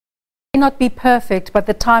May not be perfect, but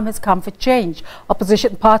the time has come for change.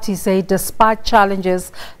 Opposition parties say despite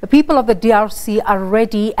challenges, the people of the DRC are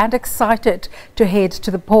ready and excited to head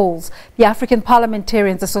to the polls. The African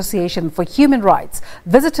Parliamentarians Association for Human Rights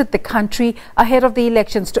visited the country ahead of the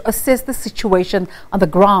elections to assess the situation on the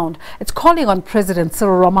ground. It's calling on President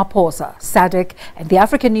Cyril Ramaphosa, SADC and the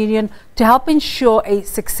African Union to help ensure a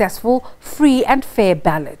successful, free and fair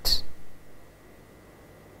ballot.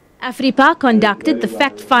 AFRIPA conducted the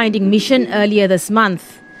fact-finding mission earlier this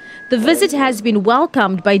month. The visit has been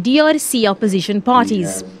welcomed by DRC opposition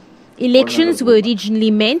parties. Elections were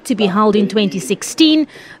originally meant to be held in 2016,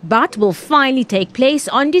 but will finally take place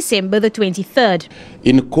on December the 23rd.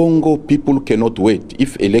 In Congo, people cannot wait.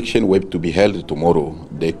 If election were to be held tomorrow,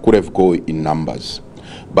 they could have gone in numbers.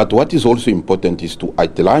 But what is also important is to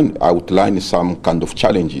outline some kind of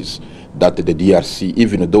challenges that the DRC,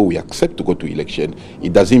 even though we accept to go to election,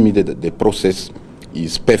 it doesn't mean that the process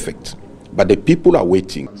is perfect. But the people are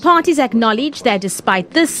waiting. Parties acknowledge that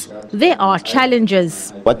despite this, there are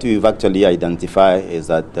challenges. What we've actually identified is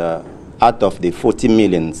that out of the 40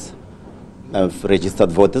 millions of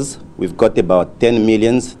registered voters, we've got about 10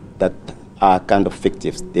 millions that are kind of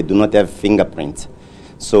fictitives. They do not have fingerprints.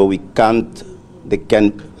 So we can't,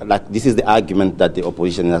 this is the argument that the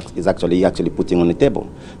opposition is actually putting on the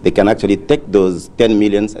table. They can actually take those 10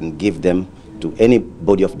 millions and give them to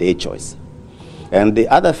anybody of their choice. And the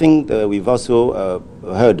other thing we've also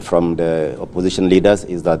heard from the opposition leaders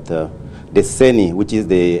is that the CENI, which is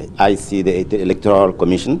the IC, the Electoral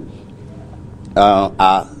Commission,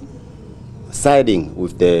 are siding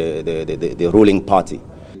with the ruling party.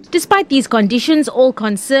 Despite these conditions, all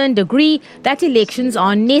concerned agree that elections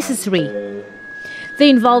are necessary. The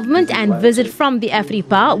involvement and visit from the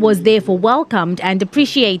AFRIPA was therefore welcomed and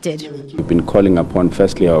appreciated. We've been calling upon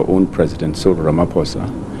firstly our own President Cyril Ramaphosa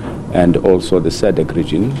and also the SADC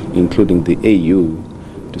region, including the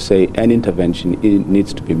AU, to say an intervention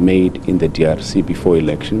needs to be made in the DRC before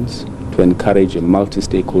elections to encourage a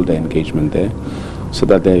multi-stakeholder engagement there so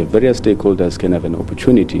that the various stakeholders can have an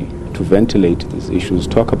opportunity to ventilate these issues,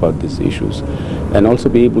 talk about these issues, and also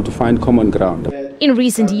be able to find common ground. In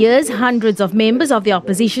recent years, hundreds of members of the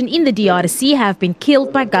opposition in the DRC have been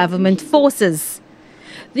killed by government forces.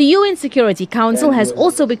 The UN Security Council has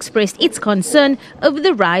also expressed its concern over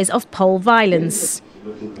the rise of poll violence.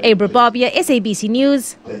 Abra Barbia, SABC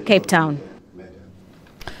News, Cape Town.